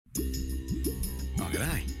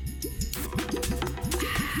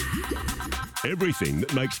Everything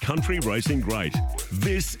that makes country racing great.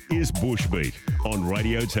 This is Bushbeat on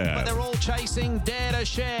Radio Tab. But they're all chasing Dare to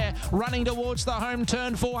Share, running towards the home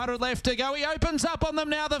turn, 400 left to go. He opens up on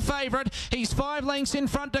them now, the favourite. He's 5 lengths in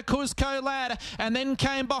front to Cusco Lad, and then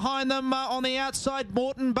came behind them on the outside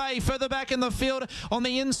Moreton Bay. Further back in the field on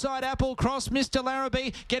the inside, Apple Cross, Mr.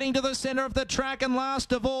 Larrabee getting to the centre of the track, and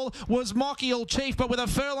last of all was Mockiel Chief, but with a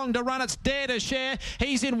furlong to run, it's Dare to Share.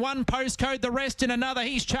 He's in one postcode, the rest in another.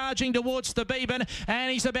 He's charging towards the Beeban,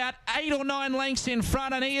 and he's about 8 or 9 lengths in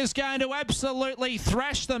front, and he is going to absolutely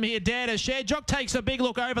thrash them here, Dare to Share. Jock takes a big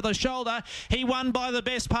look over the shoulder. He won by the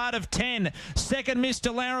best part of 10. Second,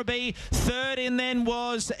 Mr. Larrabee. Third in then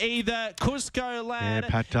was either Cusco Lad. Yeah,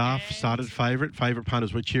 Pat Duff started favourite. Favourite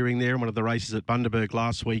punters were cheering there in one of the races at Bundaberg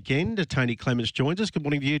last weekend. Tony Clements joins us. Good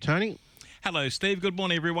morning to you, Tony. Hello, Steve. Good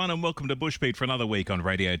morning, everyone, and welcome to Bushbeat for another week on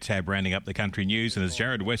Radio Tab, rounding up the country news. And as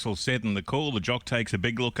Jared Wessel said in the call, the jock takes a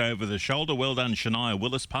big look over the shoulder. Well done, Shania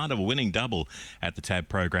Willis, part of a winning double at the Tab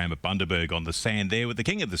program at Bundaberg on the sand there, with the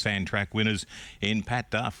king of the sand track winners in Pat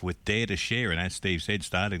Duff with Dare to Share. And as Steve said,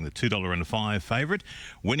 starting the $2.05 favourite,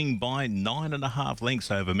 winning by 9.5 lengths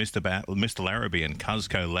over Mr. Larrabee and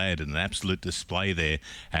Cusco Lad, in an absolute display there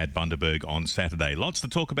at Bundaberg on Saturday. Lots to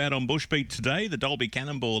talk about on Bushbeat today. The Dolby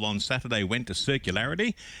Cannonball on Saturday went to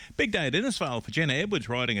circularity. Big day at Innisfail for Jenna Edwards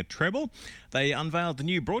riding a treble. They unveiled the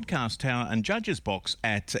new broadcast tower and judges box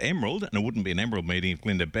at Emerald, and it wouldn't be an Emerald meeting if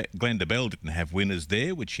Glenda Bell didn't have winners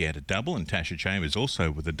there, which she had a double, and Tasha Chambers also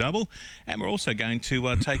with a double. And we're also going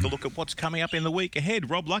to take a look at what's coming up in the week ahead.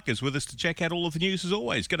 Rob Luck is with us to check out all of the news as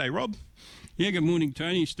always. G'day, Rob. Yeah, good morning,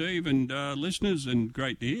 Tony, Steve and listeners, and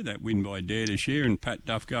great to hear that win by Dare to Share and Pat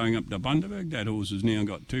Duff going up to Bundaberg. That horse has now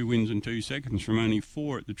got 2 wins and 2 seconds from only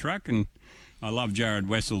 4 at the track, and I love Jared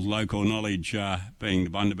Wessel's local knowledge, being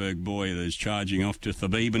the Bundaberg boy that's charging off to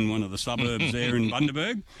Thabeben, one of the suburbs there in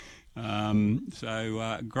Bundaberg.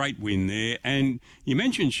 Great win there. And you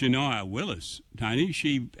mentioned Shania Willis, Tony.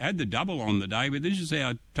 She had the double on the day, but this is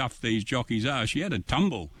how tough these jockeys are. She had a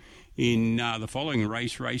tumble in the following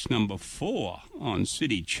race number 4 on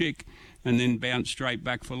City Chick, and then bounced straight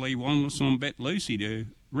back for Lee Wanless on Bet Lucy to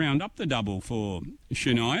round up the double for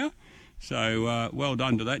Shania. So well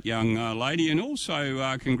done to that young lady. And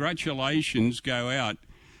also congratulations go out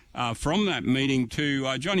from that meeting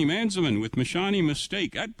to Johnny Manzelman with Mashani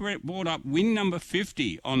Mystique. That brought up win number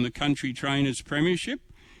 50 on the Country Trainers Premiership.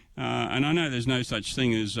 And I know there's no such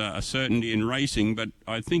thing as a certainty in racing, but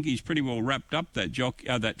I think he's pretty well wrapped up that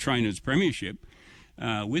that Trainers Premiership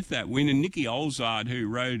with that win. And Nicky Olzard, who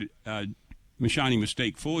rode Mashani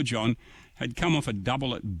Mystique for John, had come off a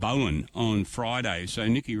double at Bowen on Friday. So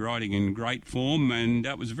Nicky riding in great form, and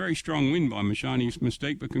that was a very strong win by Mashani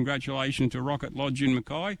Mystique. But congratulations to Rocket Lodge in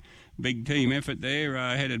Mackay. Big team effort there,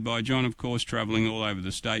 headed by John, of course, travelling all over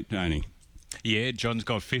the state, Tony. Yeah, John's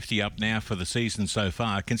got 50 up now for the season so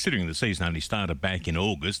far, considering the season only started back in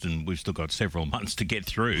August and we've still got several months to get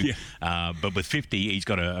through. Yeah. But with 50, he's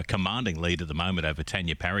got a commanding lead at the moment over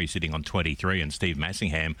Tanya Parry sitting on 23 and Steve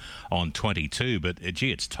Massingham on 22. But,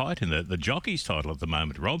 gee, it's tight in the jockey's title at the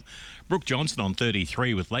moment, Rob. Brooke Johnson on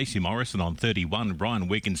 33 with Lacey Morrison on 31, Brian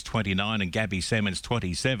Wiggins 29 and Gabby Simmons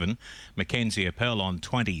 27, Mackenzie Appel on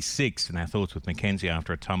 26. And our thoughts with Mackenzie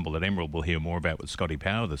after a tumble at Emerald we'll hear more about with Scotty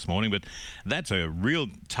Power this morning. But that's a real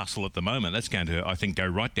tussle at the moment. That's going to, I think, go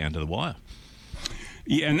right down to the wire.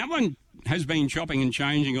 Yeah, and that one has been chopping and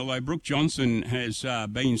changing, although Brooke Johnson has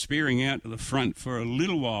been spearing out to the front for a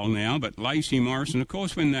little while now. But Lacey Morrison, of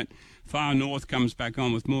course, when that Far North comes back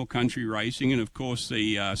on with more country racing, and of course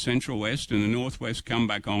the Central West and the Northwest come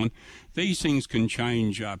back on, these things can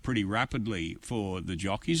change pretty rapidly for the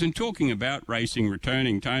jockeys. And talking about racing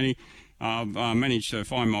returning, Tony, I've managed to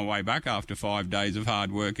find my way back after 5 days of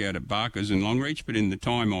hard work out at Barker's in Longreach, but in the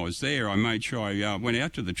time I was there, I made sure I went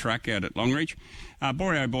out to the track out at Longreach.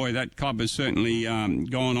 Boy, oh boy, that club has certainly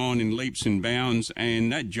gone on in leaps and bounds,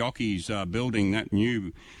 and that jockey's building that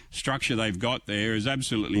new structure they've got there is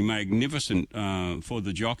absolutely magnificent for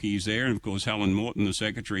the jockeys there. And, of course, Helen Morton, the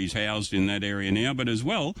secretary, is housed in that area now. But as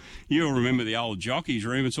well, you'll remember the old jockeys'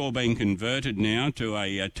 room. It's all been converted now to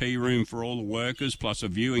a tea room for all the workers, plus a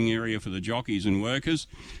viewing area for the jockeys and workers,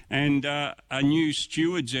 and a new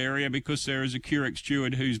stewards area, because there is a Currick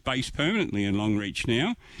steward who's based permanently in Longreach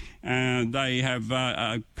now. They have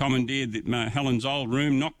commandeered Helen's old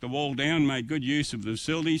room, knocked the wall down, made good use of the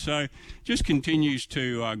facility, so just continues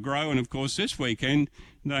to grow. And, of course, this weekend,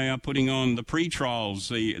 they are putting on the pre-trials,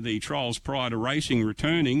 the trials prior to racing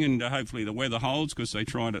returning, and hopefully the weather holds because they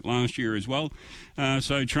tried it last year as well.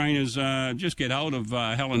 So trainers, just get hold of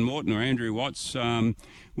Helen Morton or Andrew Watts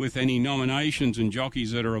with any nominations and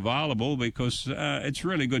jockeys that are available, because it's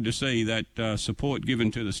really good to see that support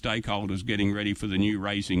given to the stakeholders getting ready for the new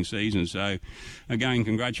racing season. So again,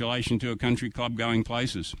 congratulations to a country club going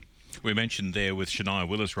places. We mentioned there with Shania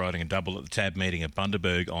Willis riding a double at the TAB meeting at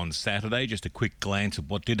Bundaberg on Saturday. Just a quick glance at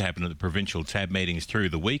what did happen at the provincial TAB meetings through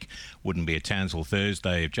the week. Wouldn't be a Townsville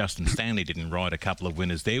Thursday if Justin Stanley didn't ride a couple of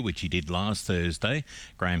winners there, which he did last Thursday.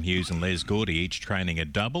 Graham Hughes and Les Gordy each training a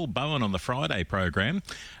double. Bowen on the Friday program.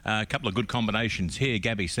 A couple of good combinations here.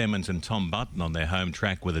 Gabby Simmons and Tom Button on their home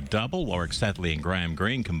track with a double. Warwick Satherley and Graham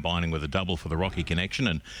Green combining with a double for the Rocky Connection,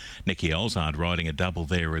 and Nicky Olzard riding a double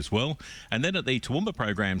there as well. And then at the Toowoomba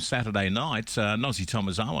program Saturday night, Nosy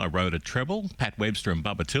Tomazawa rode a treble. Pat Webster and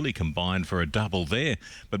Bubba Tilley combined for a double there.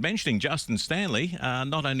 But mentioning Justin Stanley,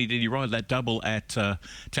 not only did he ride that double at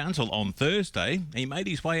Townsville on Thursday, he made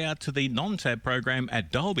his way out to the non-tab program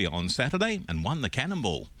at Dalby on Saturday and won the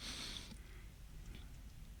Cannonball.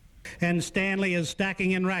 And Stanley is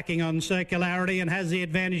stacking and racking on Circularity and has the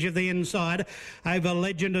advantage of the inside over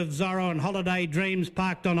Legend of Zorro and Holiday Dreams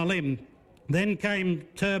parked on a limb. Then came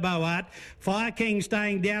Turbo Art. Fire King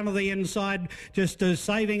staying down to the inside, just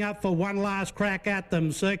saving up for one last crack at them.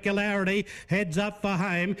 Circularity heads up for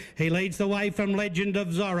home. He leads the way from Legend of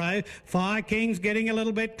Zorro. Fire King's getting a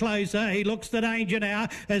little bit closer. He looks to danger now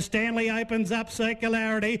as Stanley opens up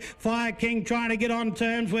Circularity. Fire King trying to get on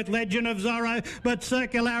terms with Legend of Zorro, but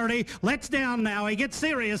Circularity lets down now. He gets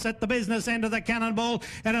serious at the business end of the Cannonball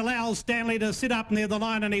and allows Stanley to sit up near the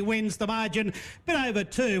line, and he wins the margin. Bit over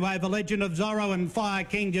 2 over Legend of Zorro, and Fire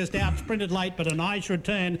King just out sprinted late, but a nice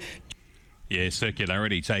return. Yeah,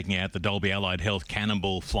 Circularity taking out the Dalby Allied Health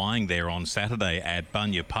Cannonball flying there on Saturday at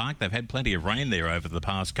Bunya Park. They've had plenty of rain there over the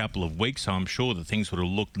past couple of weeks, so I'm sure that things would have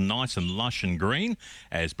looked nice and lush and green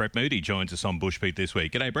as Brett Moody joins us on Bushbeat this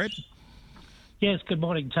week. G'day, Brett. Yes, good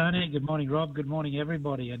morning, Tony. Good morning, Rob. Good morning,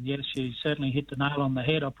 everybody. And yes, you certainly hit the nail on the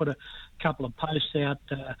head. I put a couple of posts out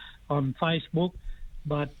on Facebook.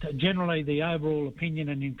 But generally, the overall opinion,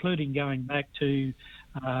 and including going back to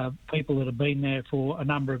people that have been there for a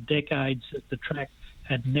number of decades, that the track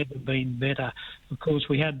had never been better. Of course,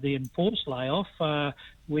 we had the enforced layoff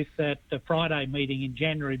with that Friday meeting in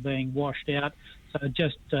January being washed out. So it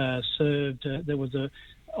just served, there was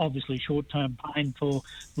obviously short-term pain for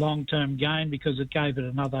long-term gain, because it gave it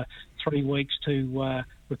another 3 weeks to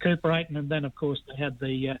recuperate. And then, of course, they had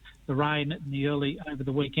the rain over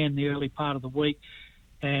the weekend, the early part of the week.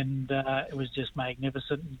 And it was just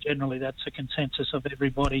magnificent. Generally, that's the consensus of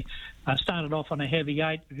everybody. Started off on a heavy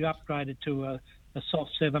 8, we upgraded to a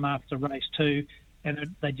soft 7 after race 2,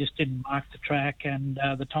 and they just didn't mark the track, and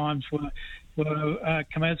the times were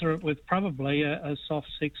commensurate with probably a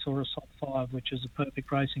soft 6 or a soft 5, which is a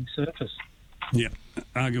perfect racing surface. Yeah.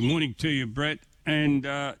 Good morning to you, Brett. And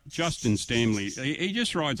Justin Stanley, he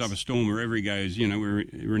just rides up a storm wherever he goes. You know, we're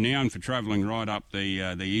renowned for travelling right up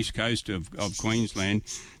the east coast of Queensland.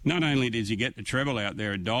 Not only does he get the treble out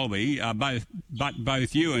there at Dalby, but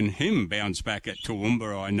both you and him bounced back at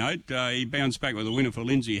Toowoomba, I note. He bounced back with a winner for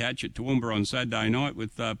Lindsay Hatch at Toowoomba on Saturday night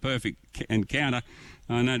with perfect encounter.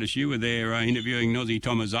 I noticed you were there interviewing Nosy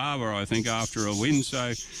Tomazawa, I think, after a win. So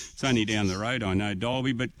it's only down the road, I know,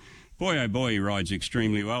 Dalby. But boy, oh boy, he rides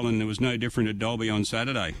extremely well, and there was no different at Dalby on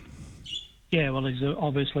Saturday. Yeah, well, he's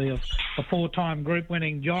obviously a 4-time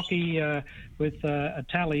group-winning jockey with a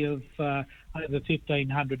tally of over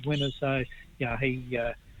 1,500 winners. So, yeah, he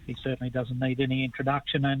certainly doesn't need any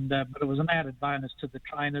introduction. And but it was an added bonus to the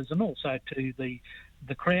trainers and also to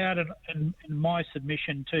the crowd, and my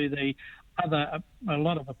submission to a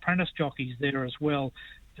lot of apprentice jockeys there as well,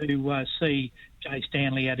 to see Jay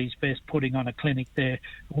Stanley at his best, putting on a clinic there,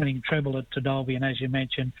 winning treble at Dalby, and as you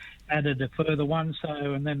mentioned, added a further one.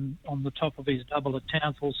 So, and then on the top of his double at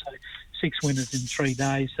Townsville, so 6 winners in 3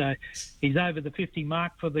 days. So he's over the 50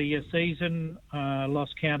 mark for the season.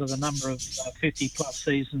 Lost count of the number of 50-plus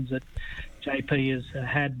seasons that JP has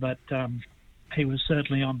had, but he was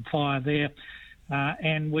certainly on fire there.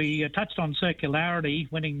 And we touched on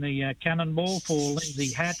Circularity winning the Cannonball for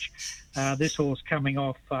Lindsay Hatch. This horse coming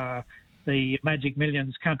off the Magic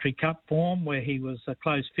Millions Country Cup form, where he was a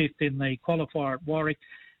close 5th in the qualifier at Warwick,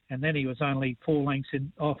 and then he was only 4 lengths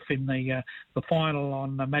off in the final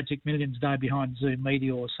on the Magic Millions Day behind Zoom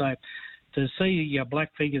Meteor. So to see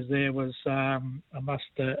black figures there was, I must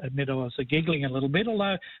admit, I was giggling a little bit,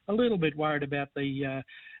 although a little bit worried about the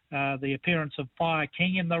appearance of Fire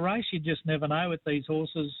King in the race. You just never know with these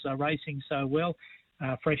horses racing so well.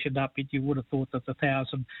 freshened up, you would have thought that the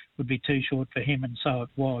 1,000 would be too short for him, and so it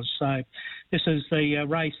was. So this is the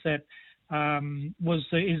race that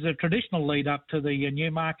is a traditional lead up to the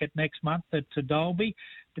Newmarket next month at Dalby.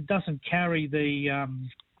 It doesn't carry the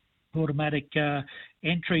automatic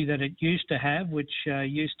entry that it used to have, which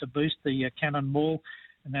used to boost the Cannonball.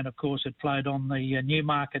 And then, of course, it flowed on the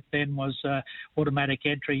Newmarket then was automatic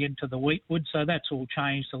entry into the Wheatwood. So that's all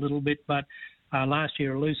changed a little bit. But last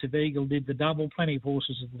year, Elusive Eagle did the double. Plenty of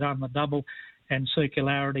horses have done the double. And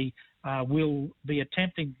Circularity will be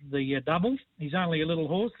attempting the double. He's only a little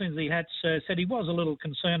horse. Lindsay Hatch said he was a little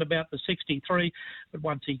concerned about the 63, but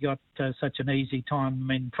once he got such an easy time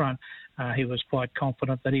in front, he was quite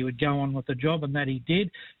confident that he would go on with the job, and that he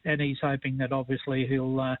did. And he's hoping that obviously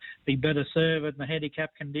he'll be better served in the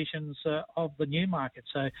handicap conditions of the Newmarket.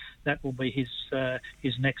 So that will be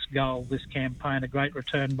his next goal this campaign. A great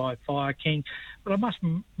return by Fire King. But I must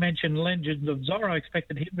mention Legend of Zorro.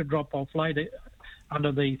 Expected him to drop off later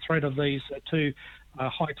under the threat of these two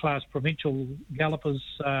high-class provincial gallopers,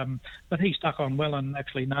 but he stuck on well and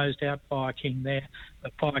actually nosed out Fire King there.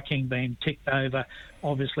 But Fire King being ticked over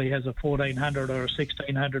obviously has a 1,400 or a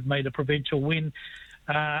 1,600 metre provincial win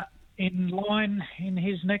in line in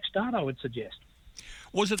his next start, I would suggest.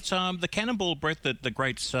 Was it the Cannonball, Brett, that the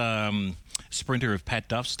great sprinter of Pat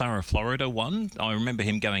Duff, Star of Florida, won? I remember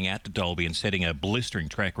him going out to Dalby and setting a blistering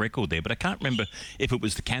track record there, but I can't remember if it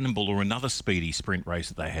was the Cannonball or another speedy sprint race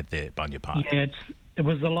that they had there at Bunya Park. Yeah, it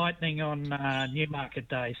was the Lightning on Newmarket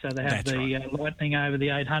Day, so they had Lightning over the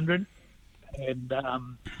 800, and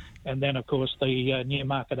then, of course, the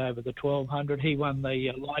Newmarket over the 1,200. He won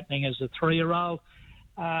the Lightning as a 3-year-old.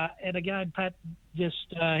 And again, Pat, he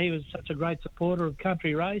was such a great supporter of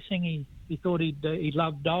country racing. He thought he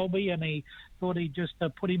loved Dalby, and he thought he'd just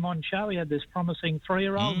put him on show. He had this promising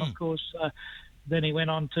 3-year-old, and of course, then he went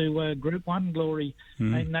on to Group 1 glory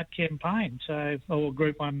in that campaign, or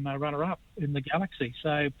Group 1 runner-up in the Galaxy.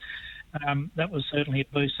 So that was certainly a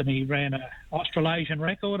boost, and he ran an Australasian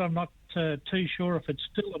record. I'm not too sure if it's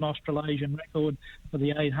still an Australasian record for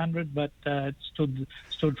the 800, but it stood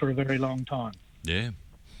for a very long time. Yeah.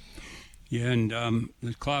 Yeah, and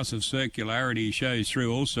the class of Circularity shows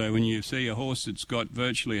through also when you see a horse that's got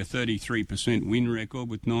virtually a 33% win record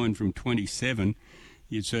with 9 from 27.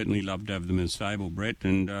 You'd certainly love to have them as stable, Brett.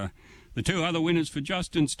 And the two other winners for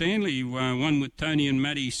Justin Stanley, one with Tony and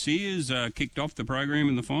Maddie Sears, kicked off the program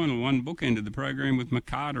in the final. One bookended the program with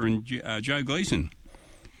McCarter and Joe Gleeson.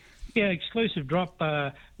 Yeah, Exclusive Drop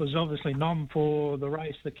was obviously nom for the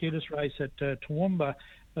race, the cutest race at Toowoomba,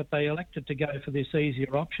 but they elected to go for this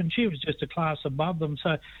easier option. She was just a class above them.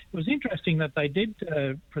 So it was interesting that they did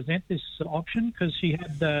present this option, because she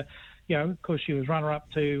had, of course, she was runner-up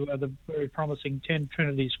to the very promising 10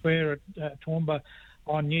 Trinity Square at Toowoomba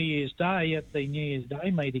on New Year's Day at the New Year's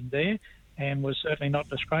Day meeting there, and was certainly not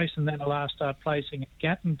disgraced, and then a last start placing at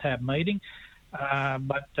Gatton Tab meeting.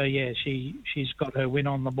 She's got her win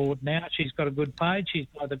on the board now. She's got a good page. She's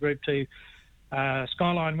by the Group 2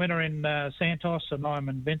 Skyline winner in Santos, and I'm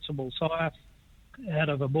Invincible Sire, out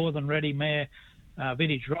of a more than ready mare,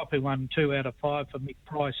 Vintage Drop, who won 2 out of 5 for Mick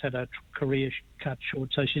Price, had a career cut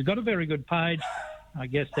short. So she's got a very good page. I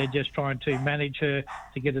guess they're just trying to manage her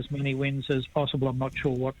to get as many wins as possible. I'm not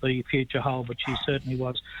sure what the future holds, but she certainly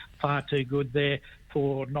was far too good there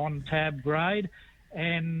for non-tab grade.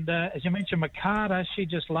 And as you mentioned, McCarter, she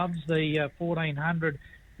just loves the 1,400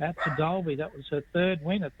 out to Dalby. That was her third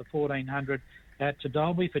win at the 1,400 out to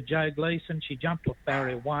Dalby for Joe Gleeson. She jumped off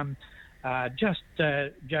barrier 1.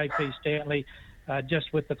 JP Stanley,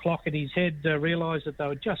 just with the clock at his head, realised that they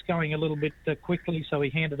were just going a little bit quickly, so he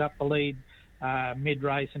handed up the lead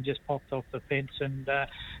mid-race and just popped off the fence, and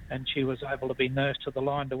she was able to be nursed to the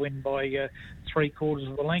line to win by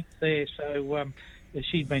 3/4 of a length there. So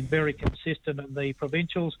she's been very consistent in the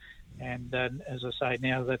provincials, and as I say,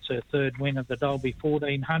 now that's her third win at the Dalby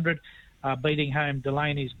 1,400, beating home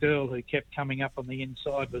Delaney's Girl, who kept coming up on the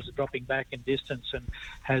inside, was dropping back in distance and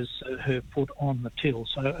has her foot on the till.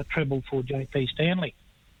 So a treble for JP Stanley.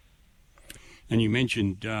 And you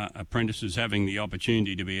mentioned apprentices having the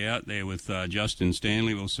opportunity to be out there with Justin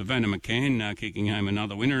Stanley. Well, Savannah McCann kicking home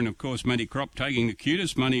another winner. And, of course, Matty Crop taking the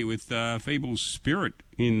cutest money with Feeble Spirit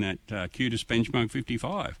in that cutest benchmark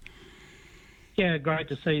 55. Yeah, great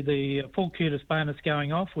to see the full cutest bonus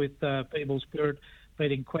going off with Feeble Spirit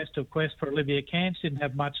beating Quest of Quest for Olivia Cance. Didn't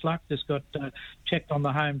have much luck. Just got checked on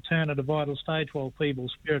the home turn at a vital stage, while Feeble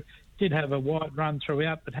Spirit did have a wide run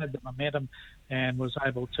throughout, but had the momentum and was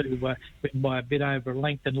able to win by a bit over a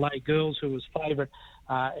length. And Lay Girls, who was favourite,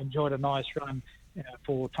 enjoyed a nice run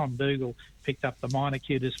for Tom Dougal, picked up the minor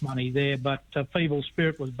cutest money there. But Feeble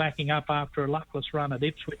Spirit was backing up after a luckless run at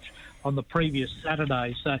Ipswich on the previous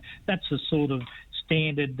Saturday. So that's the sort of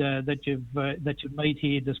standard that you meet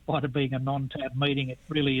here, despite it being a non-tab meeting. It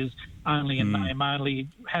really is only a name only. You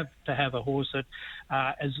have to have a horse that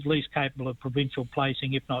is at least capable of provincial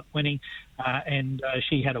placing, if not winning. And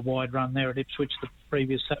she had a wide run there at Ipswich the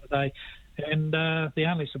previous Saturday. And the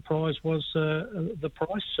only surprise was the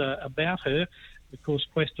price about her. Of course,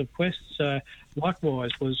 Quest of Quests,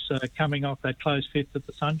 likewise, was coming off that close fifth at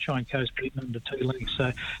the Sunshine Coast, beaten under 2 lengths.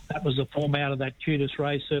 So that was the form out of that cutest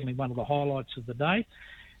race, certainly one of the highlights of the day.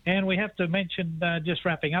 And we have to mention, just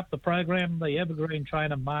wrapping up the program, the evergreen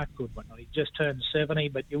trainer, Mark Goodwin. He just turned 70,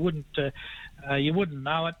 but you wouldn't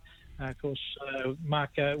know it. Of course, Mark,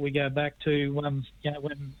 we go back to when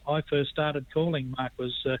I first started calling. Mark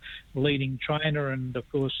was leading trainer, and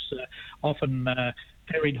of course, often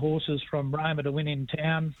ferried horses from Roma to win in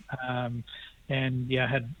town, and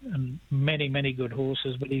had many good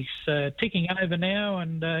horses. But he's ticking over now,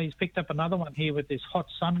 and he's picked up another one here with this Hot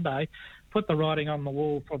Sunday. Put the writing on the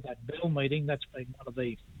wall from that Bell meeting. That's been one of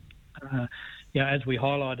the as we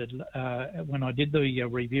highlighted when I did the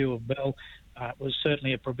review of Bell. It was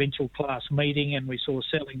certainly a provincial class meeting, and we saw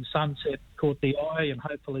Selling Sunset caught the eye, and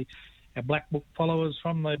hopefully our Black Book followers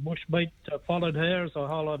from the Bush Beat followed her, as I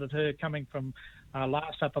highlighted her coming from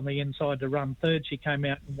last up on the inside to run third. She came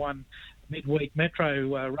out and won midweek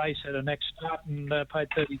Metro race at her next start and paid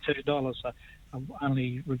 $32. So I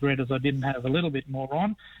only regret as I didn't have a little bit more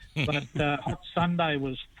on. But Hot Sunday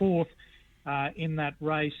was fourth in that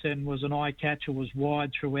race and was an eye catcher, was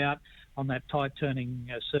wide throughout on that tight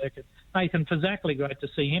turning circuit. Nathan Fazackley, great to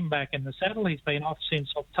see him back in the saddle. He's been off since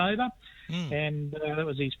October, and that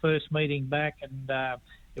was his first meeting back, and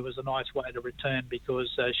it was a nice way to return because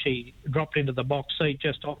she dropped into the box seat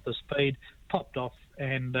just off the speed, popped off,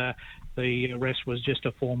 and the rest was just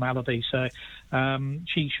a formality. So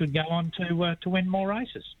she should go on to win more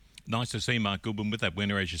races. Nice to see Mark Goodwin with that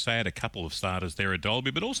winner, as you say, had a couple of starters there at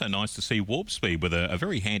Dalby, but also nice to see Warp Speed with a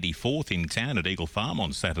very handy fourth in town at Eagle Farm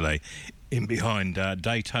on Saturday in behind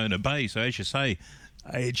Daytona Bay. So, as you say,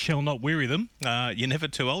 it shall not weary them. You're never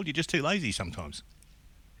too old, you're just too lazy sometimes.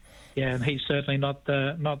 Yeah, and he's certainly not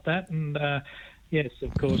that. And, yes,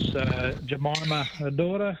 of course, Jemima, her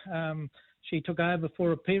daughter, she took over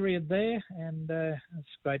for a period there, and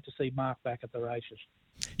it's great to see Mark back at the races.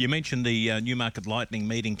 You mentioned the Newmarket Lightning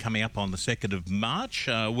meeting coming up on the 2nd of March.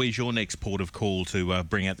 Where's your next port of call to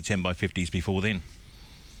bring out the 10x50s before then?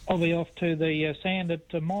 I'll be off to the Sand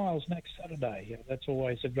at Miles next Saturday. That's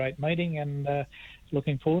always a great meeting, and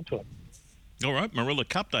looking forward to it. All right, Marilla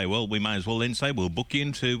Cup Day. Well, we may as well then say we'll book you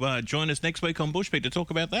in to join us next week on Bushbeat to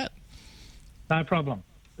talk about that. No problem.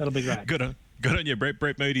 That'll be great. Good on you,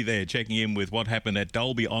 Brett Moody there, checking in with what happened at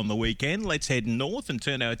Dalby on the weekend. Let's head north and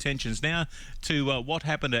turn our attentions now to what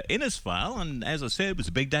happened at Innisfail. And as I said, it was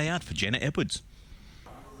a big day out for Jenna Edwards.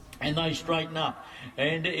 And they straighten up,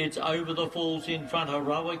 and it's Over the Falls in front.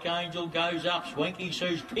 Heroic Angel goes up. Swanky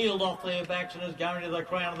Sue's peeled off their backs and is going to the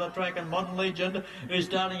crown of the track, and Modern Legend is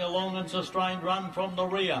starting a long and sustained run from the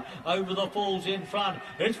rear. Over the Falls in front.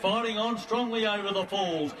 It's fighting on strongly, Over the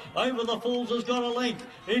Falls. Over the Falls has got a length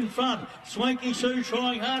in front. Swanky Sue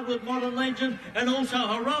trying hard with Modern Legend, and also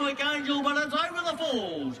Heroic Angel, but it's Over the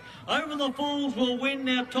Falls. Over the Falls will win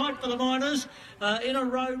now, tight for the Miners in a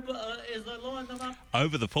row as they line them up.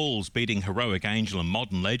 Over the Falls beating Heroic Angel and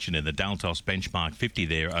Modern Legend in the Daltos Benchmark 50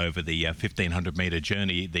 there over the 1,500 metre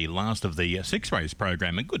journey, the last of the 6-race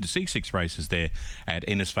program. And good to see 6 races there at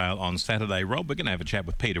Innisfail on Saturday. Rob, we're going to have a chat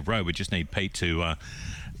with Peter Rowe. We just need Pete to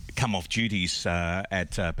come off duties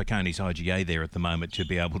at Picconi's IGA there at the moment to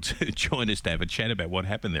be able to join us to have a chat about what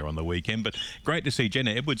happened there on the weekend. But great to see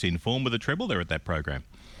Jenna Edwards in form with a treble there at that program.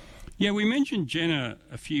 Yeah, we mentioned Jenna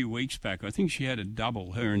a few weeks back. I think she had a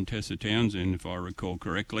double, her and Tessa Townsend, if I recall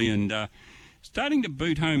correctly, and starting to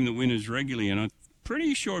boot home the winners regularly, and I'm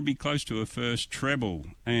pretty sure it'd be close to her first treble.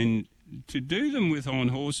 And to do them with on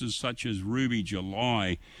horses such as Ruby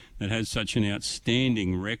July, that has such an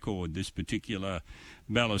outstanding record, this particular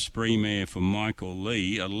Bel Esprit mare for Michael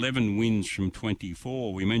Lee, 11 wins from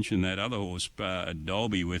 24. We mentioned that other horse at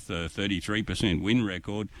Dalby with a 33% win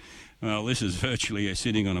record. Well, this is virtually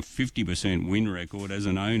sitting on a 50% win record. As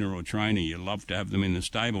an owner or trainer, you love to have them in the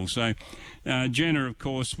stable. So Jenna, of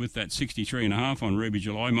course, with that 63.5 on Ruby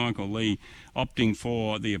July, Michael Lee opting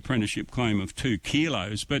for the apprenticeship claim of 2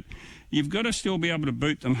 kilos. But you've got to still be able to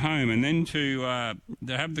boot them home, and then to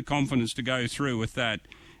have the confidence to go through with that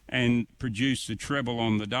and produce the treble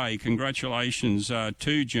on the day. Congratulations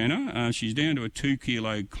to Jenna. She's down to a 2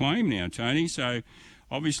 kilo claim now, Tony. So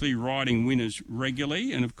obviously riding winners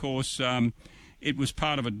regularly, and of course it was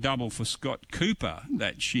part of a double for Scott Cooper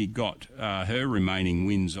that she got her remaining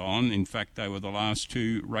wins on. In fact, they were the last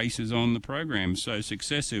two races on the program, so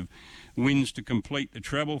successive wins to complete the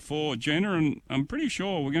treble for Jenna, and I'm pretty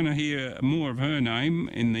sure we're going to hear more of her name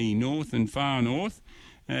in the north and far north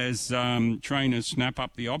as trainers snap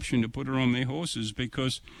up the option to put her on their horses,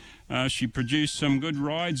 because she produced some good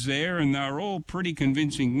rides there, and they were all pretty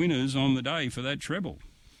convincing winners on the day for that treble.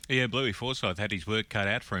 Yeah, Bluey Forsyth had his work cut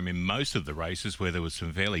out for him in most of the races where there was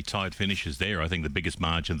some fairly tight finishes there. I think the biggest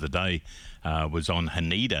margin of the day was on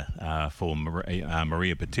Haneda for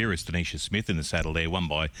Maria Patiris, Tanisha Smith in the saddle there, won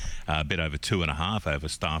by a bit over 2.5 over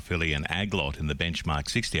Star Filly and Aglot in the benchmark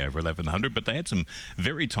 60 over 1100. But they had some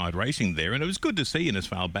very tight racing there, and it was good to see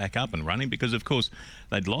Innisfail back up and running because, of course,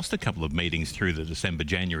 they'd lost a couple of meetings through the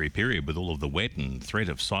December-January period with all of the wet and threat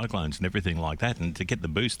of cyclones and everything like that, and to get the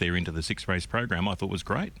boost there into the 6-race program I thought was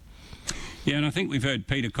great. Yeah, and I think we've heard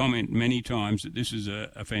Peter comment many times that this is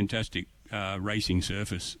a fantastic racing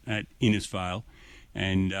surface at Innisfail,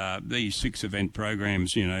 and these 6-event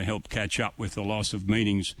programs, help catch up with the loss of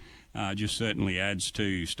meetings. Just certainly adds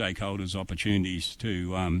to stakeholders' opportunities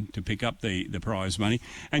to pick up the prize money.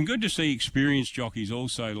 And good to see experienced jockeys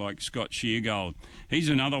also like Scott Sheargold. He's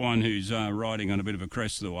another one who's riding on a bit of a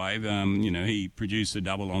crest of the wave. He produced the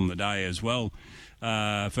double on the day as well.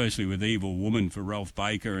 Firstly with Evil Woman for Ralph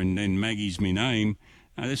Baker, and then Maggie's Me Name.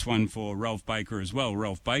 This one for Ralph Baker as well.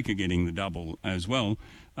 Ralph Baker getting the double as well.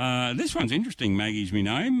 This one's interesting, Maggie's Me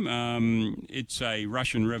Name. It's a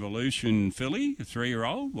Russian Revolution filly, a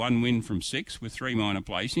 3-year-old. 1 win from 6 with 3 minor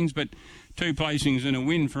placings, but 2 placings and a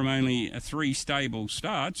win from only 3 stable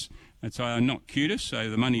starts. That's not cutest, so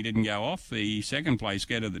the money didn't go off. The second place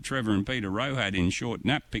getter that Trevor and Peter Rowe had in Short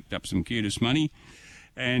Nap picked up some cutest money.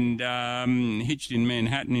 And Hitched in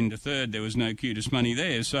Manhattan into third, there was no cutest money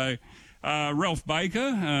there. So Ralph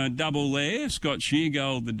Baker, double there. Scott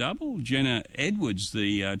Sheargold, the double. Jenna Edwards,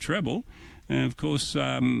 the treble. And, of course,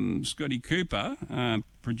 Scotty Cooper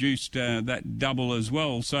produced that double as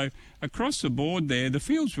well. So across the board there, the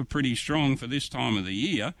fields were pretty strong for this time of the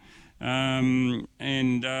year. Golden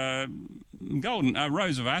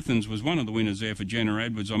Rose of Athens was one of the winners there for Jenna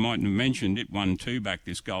Edwards. I mightn't have mentioned it, won 2 back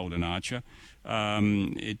this Golden Archer.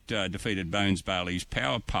 It defeated Bones Bailey's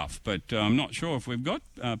Power Puff, but I'm not sure if we've got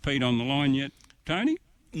Pete on the line yet, Tony?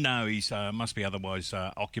 No, he must be otherwise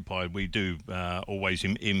occupied. We do always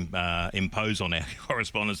impose on our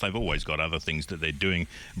correspondents. They've always got other things that they're doing.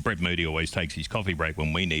 Brett Moody always takes his coffee break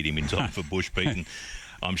when we need him in time for Bush Pete, and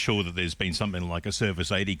I'm sure that there's been something like a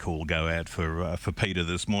Service 80 call go out for Peter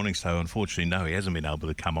this morning. So unfortunately, no, he hasn't been able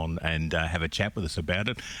to come on and have a chat with us about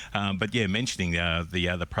it. But yeah, mentioning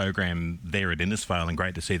the program there at Innisfail, and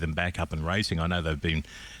great to see them back up and racing. I know they've been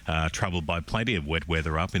troubled by plenty of wet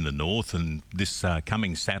weather up in the north, and this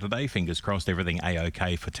coming Saturday, fingers crossed, everything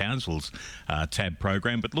A-OK for Townsville's tab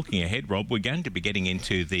program. But looking ahead, Rob, we're going to be getting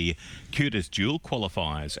into the cutest duel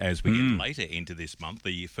qualifiers as we get later into this month.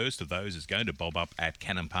 The first of those is going to bob up at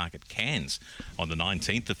Cannon Park at Cairns on the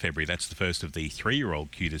 19th of February. That's the first of the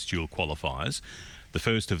 3-year-old cutest duel qualifiers. The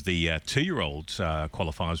first of the 2-year-old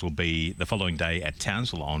qualifiers will be the following day at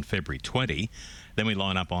Townsville on February 20. Then we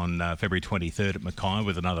line up on February 23rd at Mackay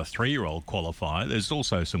with another 3-year-old qualifier. There's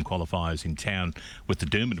also some qualifiers in town with the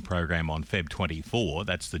Doomben program on Feb 24.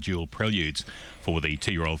 That's the dual preludes for the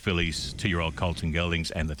 2-year-old fillies, 2-year-old colts and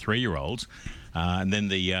geldings, and the 3-year-olds. And then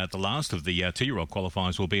the last of the 2-year-old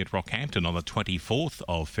qualifiers will be at Rockhampton on the 24th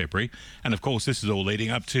of February. And, of course, this is all leading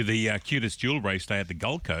up to the cutest duel race day at the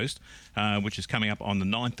Gold Coast, which is coming up on the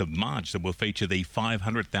 9th of March. That will feature the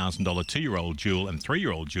 $500,000 2-year-old duel and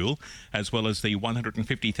 3-year-old duel, as well as the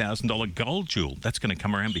 $150,000 gold duel. That's going to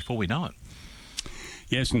come around before we know it.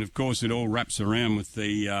 Yes, and of course it all wraps around with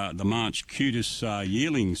the March cutest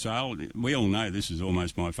yearling sale. We all know this is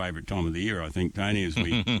almost my favourite time of the year, I think, Tony, as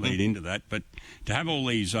we lead into that. But to have all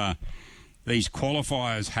these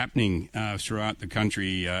qualifiers happening throughout the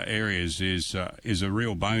country areas is a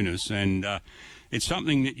real bonus, and it's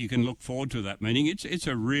something that you can look forward to, that meeting. It's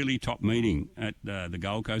a really top meeting at the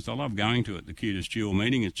Gold Coast. I love going to it, the cutest duel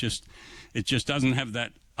meeting. It just doesn't have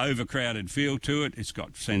that overcrowded feel to it. It's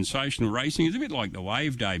got sensational racing. It's a bit like the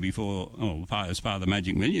Wave Day as part of the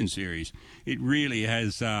Magic Million series. It really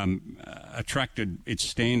has attracted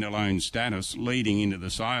its standalone status leading into the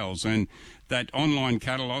sales, and that online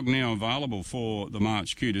catalogue now available for the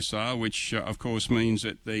March Cutest sale, which of course means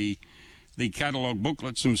that the the catalogue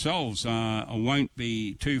booklets themselves won't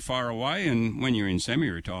be too far away. And when you're in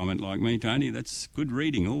semi-retirement like me, Tony, that's good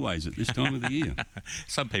reading always at this time of the year.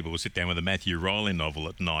 Some people will sit down with a Matthew Rowling novel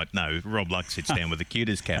at night. No, Rob Luck sits down with the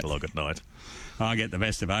Cutest catalogue at night. I get the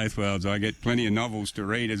best of both worlds. I get plenty of novels to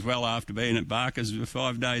read as well after being at Barker's for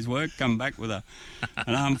 5 days' work. Come back with an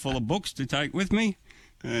armful of books to take with me.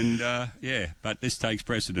 And, but this takes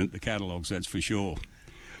precedent, the catalogues, that's for sure.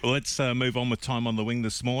 Well, let's move on with time on the wing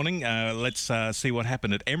this morning. Let's see what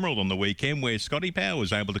happened at Emerald on the weekend, where Scotty Power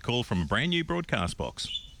was able to call from a brand new broadcast box.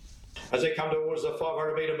 As they come towards the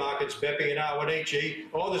 500 metre mark, it's Beppy and Awanichi.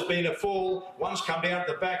 Oh, there's been a fall. One's come down at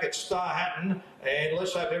the back at Star Hatton. And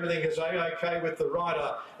let's hope everything is okay with the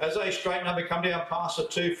rider. As they straighten up and come down past the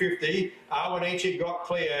 250, Awanichi got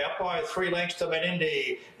clear, up by 3 lengths to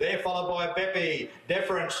Menindi. There followed by Beppy,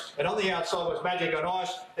 Deference. And on the outside was Magic on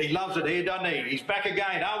Ice. He loves it here, doesn't he? He's back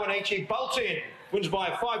again. Awanichi bolts in. Wins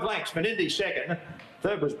by 5 lengths. Menindi second.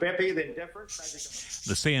 Third was Beppy, then Deference.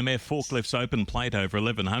 The CMF Forklifts Open Plate over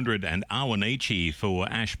 1100 and Awanichi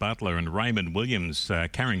for Ash Butler and Raymond Williams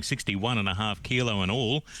carrying 61.5 kilo in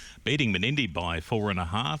all, beating Menindi by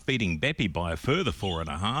 4.5, beating Beppy by a further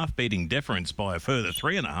 4.5, beating Deference by a further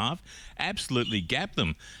 3.5, absolutely gapped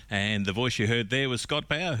them. And the voice you heard there was Scott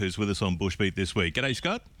Bauer, who's with us on Bushbeat this week. G'day,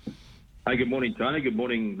 Scott. Hey, good morning, Tony. Good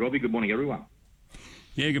morning, Robbie. Good morning, everyone.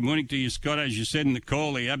 Yeah, good morning to you, Scott. As you said in the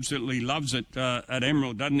call, he absolutely loves it at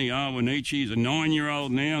Emerald, doesn't he? Awanichi, he's a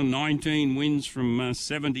 9-year-old now, 19 wins from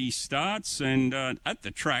 70 starts, and at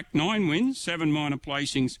the track, 9 wins, 7 minor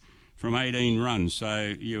placings from 18 runs.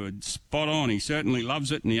 So you were spot on. He certainly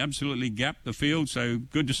loves it, and he absolutely gapped the field. So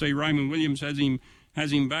good to see Raymond Williams has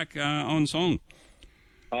him back on song.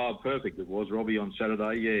 Oh, perfect it was, Robbie, on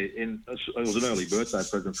Saturday. Yeah, and it was an early birthday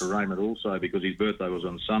present for Raymond also, because his birthday was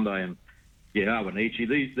on Sunday, and yeah,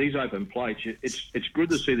 Awanichi, these open plates, it's good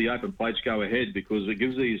to see the open plates go ahead, because it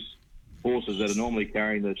gives these horses that are normally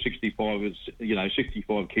carrying the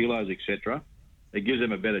 65 kilos, etc., it gives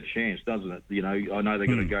them a better chance, doesn't it? You know, I know they're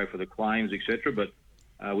going to go for the claims, etc., but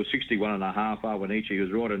with 61.5, Awanichi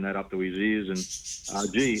was right in that up to his ears,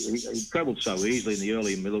 and he travelled so easily in the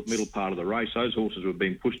early and middle part of the race. Those horses were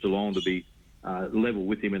being pushed along to be level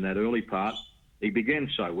with him in that early part. He began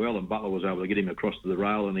so well, and Butler was able to get him across to the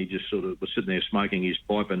rail, and he just sort of was sitting there smoking his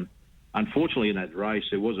pipe. And unfortunately, in that race,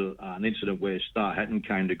 there was an incident where Star Hatton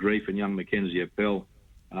came to grief, and young Mackenzie Appel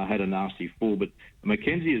had a nasty fall. But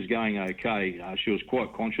Mackenzie is going okay. She was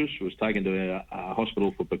quite conscious. She was taken to a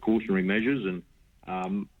hospital for precautionary measures, and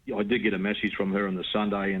I did get a message from her on the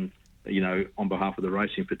Sunday, and on behalf of the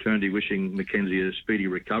racing fraternity, wishing Mackenzie a speedy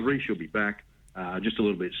recovery. She'll be back. Just a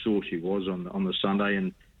little bit sore she was on the Sunday,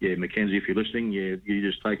 and yeah, Mackenzie, if you're listening, you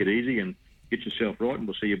just take it easy and get yourself right, and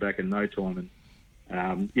we'll see you back in no time.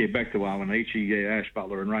 And back to Awanichi, Ash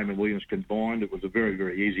Butler and Raymond Williams combined. It was a very,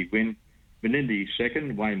 very easy win. Menindi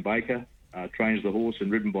second, Wayne Baker trains the horse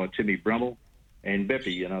and ridden by Timmy Brummel, and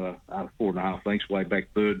Beppy another 4.5 lengths way back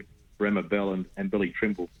third for Emma Bell and Billy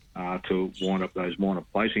Trimble to wind up those minor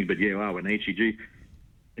placings. But yeah, Awanichi,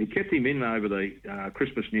 he kept him in over the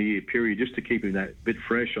Christmas New Year period just to keep him that bit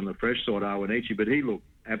fresh on the fresh side, Awanichi, but he looked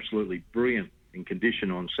absolutely brilliant in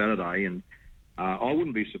condition on Saturday, and I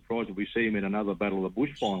wouldn't be surprised if we see him in another Battle of the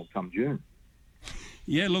Bush final come June.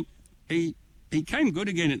 Yeah, look, he came good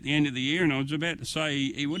again at the end of the year, and I was about to say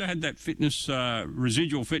he would have had that fitness,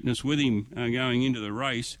 residual fitness with him going into the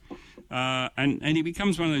race, and he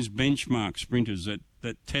becomes one of those benchmark sprinters that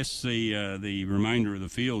tests the remainder of the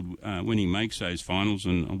field when he makes those finals,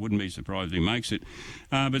 and I wouldn't be surprised if he makes it.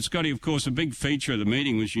 But Scotty, of course, a big feature of the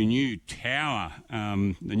meeting was your new tower,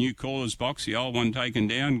 the new caller's box, the old one taken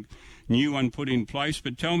down, new one put in place.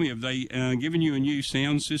 But tell me, have they given you a new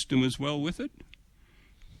sound system as well with it?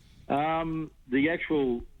 The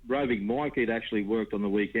actual roving mic, it actually worked on the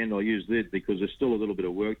weekend. I used it because there's still a little bit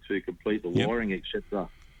of work to complete the wiring, etc.,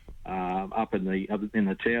 up in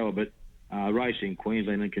the tower, but Racing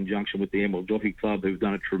Queensland, in conjunction with the Emerald Jockey Club, who've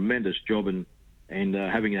done a tremendous job and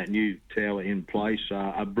having that new tower in place,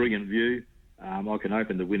 a brilliant view. I can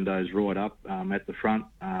open the windows right up at the front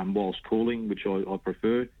whilst calling, which I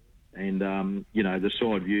prefer. And, the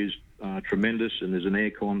side view's tremendous, and there's an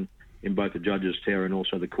aircon in both the judges' tower and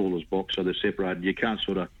also the caller's box, so they're separated. You can't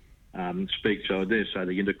sort of speak, so I dare say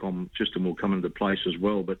the intercom system will come into place as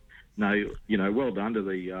well. But, no, well done to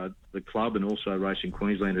the club and also Racing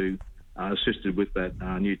Queensland, who assisted with that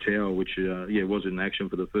new tower, which was in action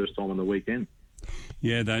for the first time on the weekend.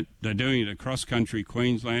 Yeah, they're doing it across country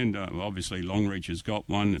Queensland. Obviously, Longreach has got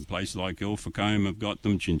one, and places like Ilfracombe have got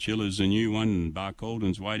them. Chinchilla's a new one, and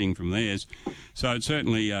Barcaldon's waiting from theirs. So it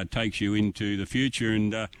certainly takes you into the future.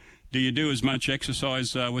 And Do you do as much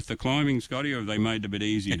exercise with the climbing, Scotty, or have they made it a bit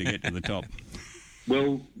easier to get to the top?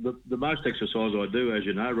 Well, the most exercise I do, as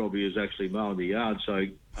you know, Robbie, is actually mowing the yard. So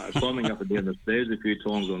climbing up and down the stairs a few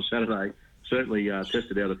times on Saturday certainly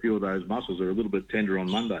tested out a few of those muscles. They're a little bit tender on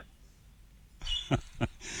Monday.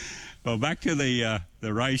 Well, back to the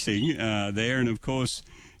racing there, and of course,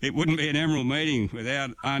 it wouldn't be an Emerald meeting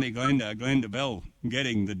without Auntie Glenda Bell,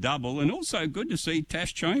 getting the double, and also good to see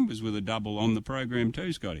Tash Chambers with a double on the program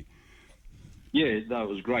too, Scotty. Yeah, no, it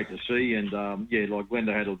was great to see, and like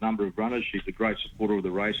Glenda had a number of runners. She's a great supporter of the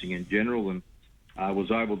racing in general, and was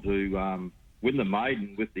able to win the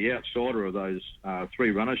maiden with the outsider of those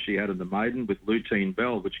three runners she had in the maiden with Lutine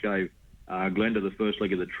Bell, which gave Glenda the first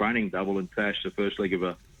leg of the training double and Tash the first leg of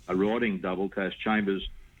a riding double. Tash Chambers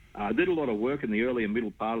did a lot of work in the early and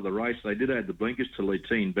middle part of the race. They did add the blinkers to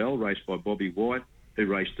Lutine Bell, raced by Bobby White, who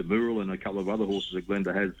raced the Mural and a couple of other horses that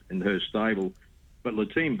Glenda has in her stable. But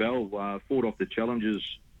Lutine Bell fought off the challenges,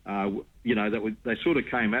 they sort of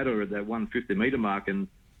came at her at that 150-metre mark, and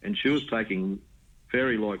she was taking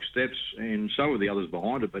fairy-like steps, and so were the others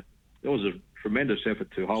behind her. But there was a tremendous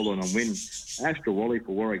effort to hold on and win. Astra Wally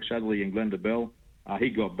for Warwick Sadlerley and Glenda Bell,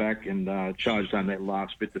 he got back and charged home that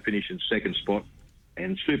last bit to finish in second spot.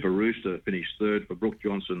 And Super Rooster finished third for Brooke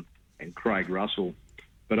Johnson and Craig Russell.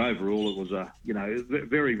 But overall, it was a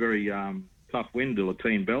very, very tough win to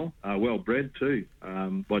Lutine Bell. Well bred too,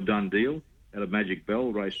 by Dundeel at a Magic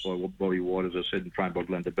Bell, raced by Bobby White, as I said, and trained by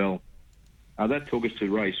Glenda Bell. That took us to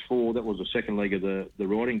race 4. That was the second leg of the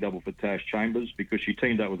riding double for Tash Chambers, because she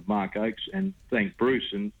teamed up with Mark Oakes and thanked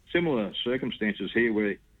Bruce. And similar circumstances here,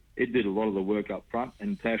 where it did a lot of the work up front,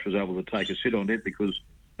 and Tash was able to take a sit on it because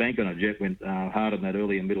Bank on a Jet went hard in that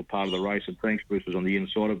early and middle part of the race, and thanks Bruce was on the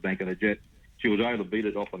inside of Bank on a Jet. She was able to beat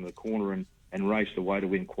it off on the corner and raced away to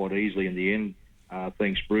win quite easily in the end,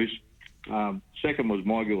 thanks Bruce. Second was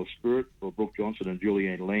My Girl Spirit for Brooke Johnson and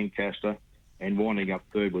Julianne Lancaster, and winding up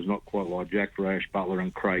third was Not Quite Like Jack for Ash Butler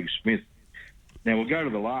and Craig Smith. Now we'll go to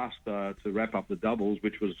the last to wrap up the doubles,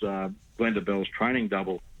 which was Glenda Bell's training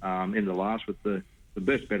double in the last with the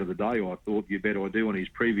best bet of the day, I thought. You Bet I Do on his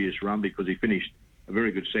previous run, because he finished a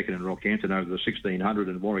very good second in Rockhampton over the 1600,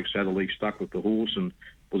 and Warwick Sadlerley stuck with the horse and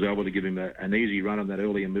was able to give him an easy run in that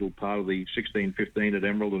early and middle part of the 16-15 at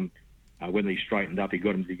Emerald. And when he straightened up, he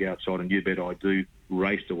got him to the outside, and You Bet I Do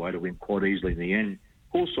raced away to win quite easily in the end.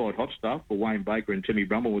 Horse-side Hot Stuff for Wayne Baker and Timmy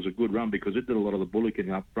Brummel was a good run, because it did a lot of the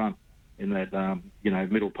bullocking up front in that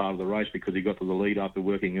middle part of the race, because he got to the lead after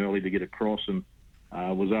working early to get across, and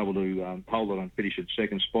was able to hold on and finish at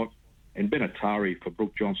second spot. And Benatari for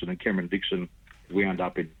Brooke Johnson and Cameron Dixon wound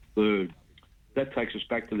up in third. That takes us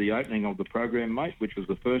back to the opening of the program, mate, which was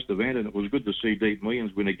the first event, and it was good to see Deep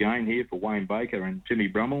Millions win again here for Wayne Baker and Timmy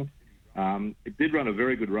Brummel. It did run a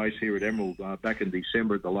very good race here at Emerald back in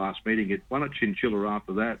December at the last meeting. It won at Chinchilla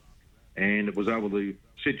after that, and it was able to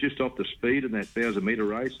sit just off the speed in that 1,000-metre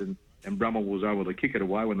race, and Brummel was able to kick it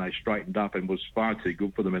away when they straightened up, and was far too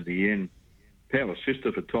good for them at the end. Power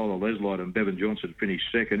Sister for Tyler Leslight and Bevan Johnson finished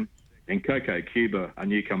second, and Coco Cuba, a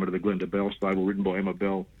newcomer to the Glenda Bell stable, ridden by Emma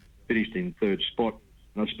Bell, finished in third spot.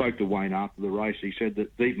 And I spoke to Wayne after the race. He said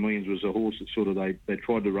that Deep Millions was a horse that sort of they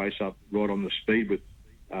tried to race up right on the speed with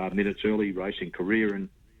minutes early racing career, and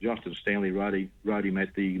Justin Stanley rode him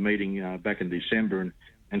at the meeting back in December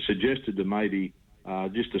and suggested to maybe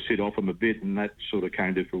just to sit off him a bit, and that sort of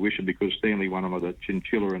came to fruition, because Stanley won him at the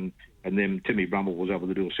Chinchilla, and then Timmy Brummel was able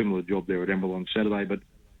to do a similar job there at Emerald on Saturday. But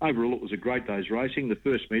overall, it was a great day's racing. The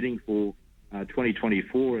first meeting for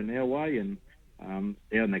 2024 in our way, and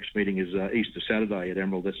our next meeting is Easter Saturday at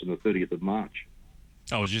Emerald. That's on the 30th of March.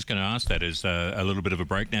 I was just going to ask that. Is a little bit of a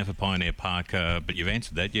break now for Pioneer Park, but you've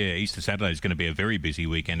answered that. Yeah, Easter Saturday is going to be a very busy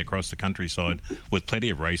weekend across the countryside with plenty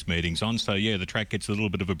of race meetings on. So, yeah, the track gets a little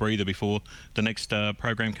bit of a breather before the next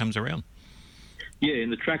program comes around. Yeah,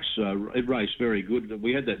 and the track's it raced very good.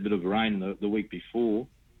 We had that bit of rain the week before,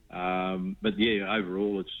 but yeah,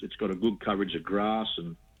 overall it's got a good coverage of grass,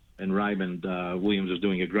 and Raymond Williams is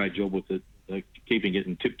doing a great job with it, keeping it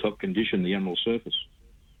in tip-top condition, the Emerald surface.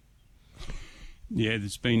 Yeah,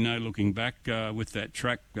 there's been no looking back with that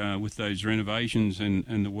track, with those renovations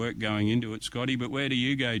and the work going into it, Scotty. But where do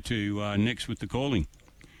you go to next with the calling?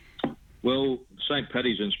 Well, St.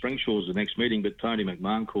 Paddy's and Springshaw is the next meeting, but Tony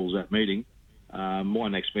McMahon calls that meeting. My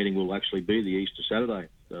next meeting will actually be the Easter Saturday,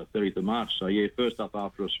 the 30th of March. So, yeah, first up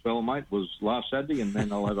after a spell, mate, was last Saturday, and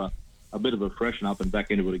then I'll have a bit of a freshen up and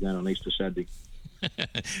back into it again on Easter Saturday.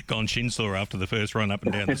 Gone shin sore after the first run up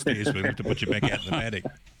and down the stairs. We'll have to put you back out in the paddock.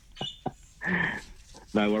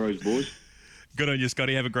 No worries, boys. Good on you,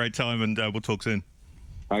 Scotty. Have a great time, and we'll talk soon.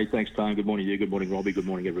 Hey, thanks, Tone. Good morning to you. Good morning, Robbie. Good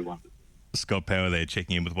morning, everyone. Scott Power there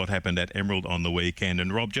checking in with what happened at Emerald on the weekend.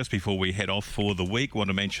 And Rob, just before we head off for the week, want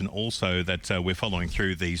to mention also that we're following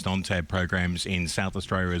through these non-tab programs in South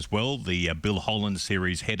Australia as well. The Bill Holland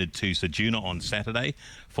series headed to Ceduna on Saturday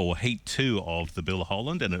for Heat 2 of the Bill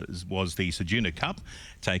Holland, and it was the Ceduna Cup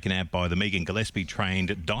taken out by the Megan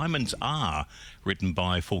Gillespie-trained Diamonds R, written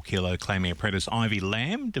by 4-kilo claiming apprentice Ivy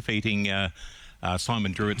Lamb, defeating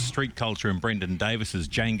Simon Druitt's Street Culture and Brendan Davis's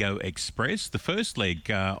Django Express. The first leg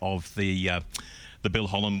of the Bill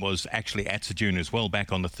Holland was actually at Ceduna as well,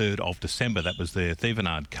 back on the 3rd of December. That was the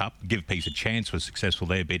Thevenard Cup. Give Peace a Chance was successful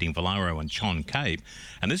there, beating Valaro and Chon Cape.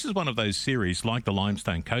 And this is one of those series, like the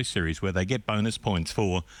Limestone Coast series, where they get bonus points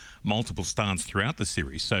for multiple starts throughout the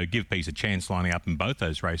series. So Give Peace a Chance, lining up in both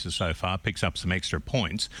those races so far, picks up some extra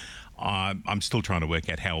points. I'm still trying to work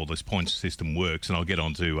out how all this points system works, and I'll get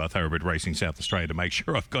on to Thoroughbred Racing South Australia to make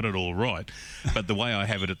sure I've got it all right. But the way I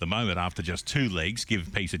have it at the moment, after just 2 legs,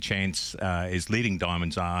 Give Peace a Chance is leading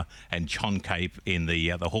Diamonds R and Chon Cape in the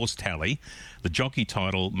horse tally. The jockey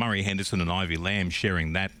title, Murray Henderson and Ivy Lamb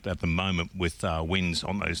sharing that at the moment with wins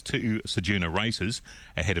on those 2 Ceduna races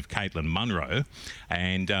ahead of Caitlin Munro.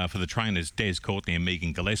 And for the trainers, Des Courtney and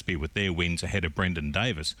Megan Gillespie with their wins ahead of Brendan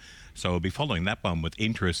Davis. So we'll be following that one with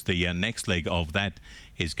interest. The next leg of that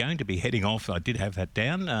is going to be heading off. I did have that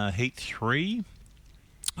down. Heat 3.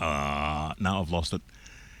 No, I've lost it.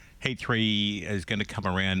 Heat 3 is going to come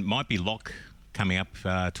around. Might be Lock coming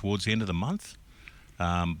up towards the end of the month.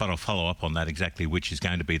 But I'll follow up on that exactly, which is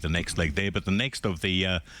going to be the next leg there. But the next of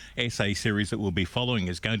the SA series that we'll be following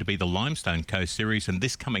is going to be the Limestone Coast series, and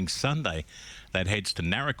this coming Sunday that heads to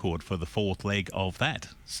Narracourt for the 4th leg of that.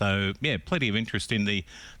 So, yeah, plenty of interest in the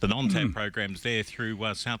non-tab programs there through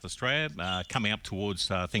South Australia, coming up towards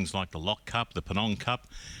things like the Lock Cup, the Penong Cup,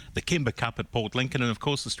 the Kimber Cup at Port Lincoln, and, of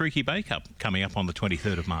course, the Streaky Bay Cup coming up on the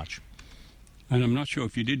 23rd of March. And I'm not sure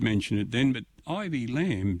if you did mention it then, but Ivy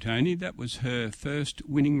Lamb, Tony, that was her first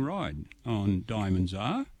winning ride on Diamonds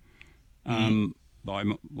R, by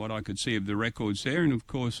what I could see of the records there. And, of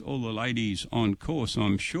course, all the ladies on course,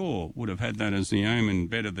 I'm sure, would have had that as the aim and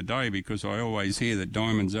bet of the day, because I always hear that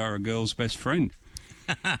Diamonds are a girl's best friend.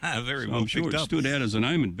 Very well I'm sure it stood out as an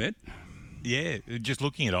aim and bet. Yeah, just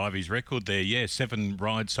looking at Ivy's record there, 7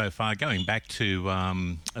 rides so far, going back to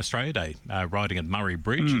Australia Day, riding at Murray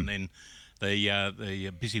Bridge, and then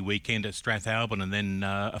the busy weekend at Strathalbyn, and then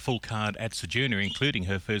a full card at Ceduna, including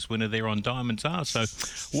her first winner there on Diamonds R. So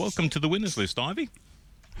welcome to the winners list, Ivy.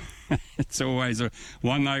 It's always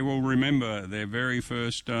one they will remember, their very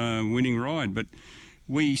first winning ride. But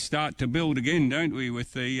we start to build again, don't we,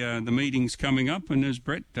 with the meetings coming up. And as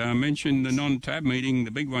Brett mentioned, the non-tab meeting, the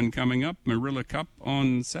big one coming up, Marilla Cup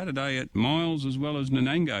on Saturday at Miles, as well as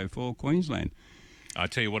Nanango for Queensland. I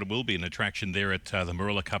tell you what, it will be an attraction there at the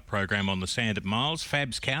Marilla Cup program on the sand at Miles.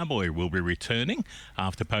 Fab's Cowboy will be returning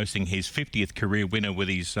after posting his 50th career winner with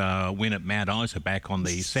his win at Mount Isa back on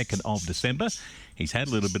the 2nd of December. He's had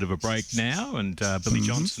a little bit of a break now, and Billy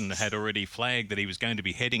Johnson had already flagged that he was going to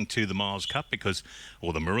be heading to the Miles Cup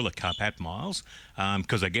or the Marilla Cup at Miles,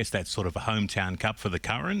 because I guess that's sort of a hometown cup for the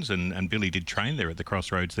Currans, and Billy did train there at the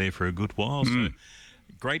Crossroads there for a good while. So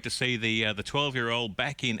great to see the 12-year-old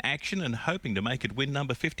back in action and hoping to make it win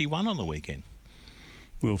number 51 on the weekend.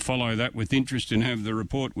 We'll follow that with interest and have the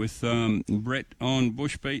report with Brett on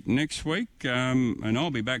Bushbeat next week. And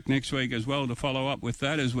I'll be back next week as well to follow up with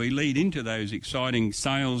that as we lead into those exciting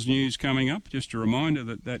sales news coming up. Just a reminder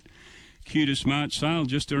that Cutest March sale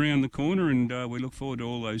just around the corner, and we look forward to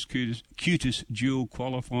all those cutest dual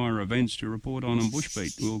qualifier events to report on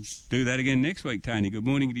Bushbeat. We'll do that again next week, Tony. Good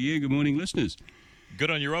morning to you. Good morning, listeners. Good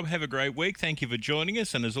on you, Rob. Have a great week. Thank you for joining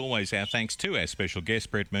us. And as always, our thanks to our special guests,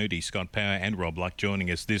 Brett Moody, Scott Power and Rob Luck, joining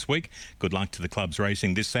us this week. Good luck to the clubs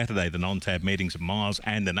racing this Saturday, the non-tab meetings at Miles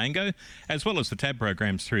and Nanango, as well as the tab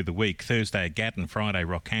programs through the week. Thursday at Gatton, Friday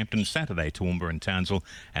Rockhampton, Saturday Toowoomba and Townsville.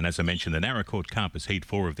 And as I mentioned, the Narracourt Cup is Heat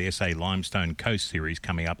 4 of the SA Limestone Coast Series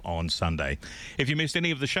coming up on Sunday. If you missed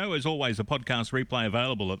any of the show, as always, a podcast replay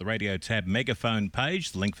available at the Radio Tab Megaphone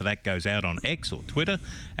page. The link for that goes out on X or Twitter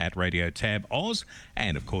at Radio Tab Oz.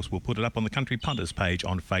 And, of course, we'll put it up on the Country Punters page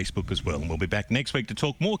on Facebook as well. And we'll be back next week to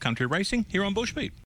talk more country racing here on Bushbeat.